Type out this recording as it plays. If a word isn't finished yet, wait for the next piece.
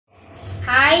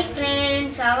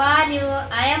friends, how are you?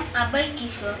 I am Abhay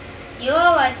Kishor. You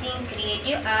are watching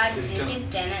Creative Arts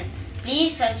YouTube channel.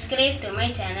 Please subscribe to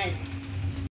my channel.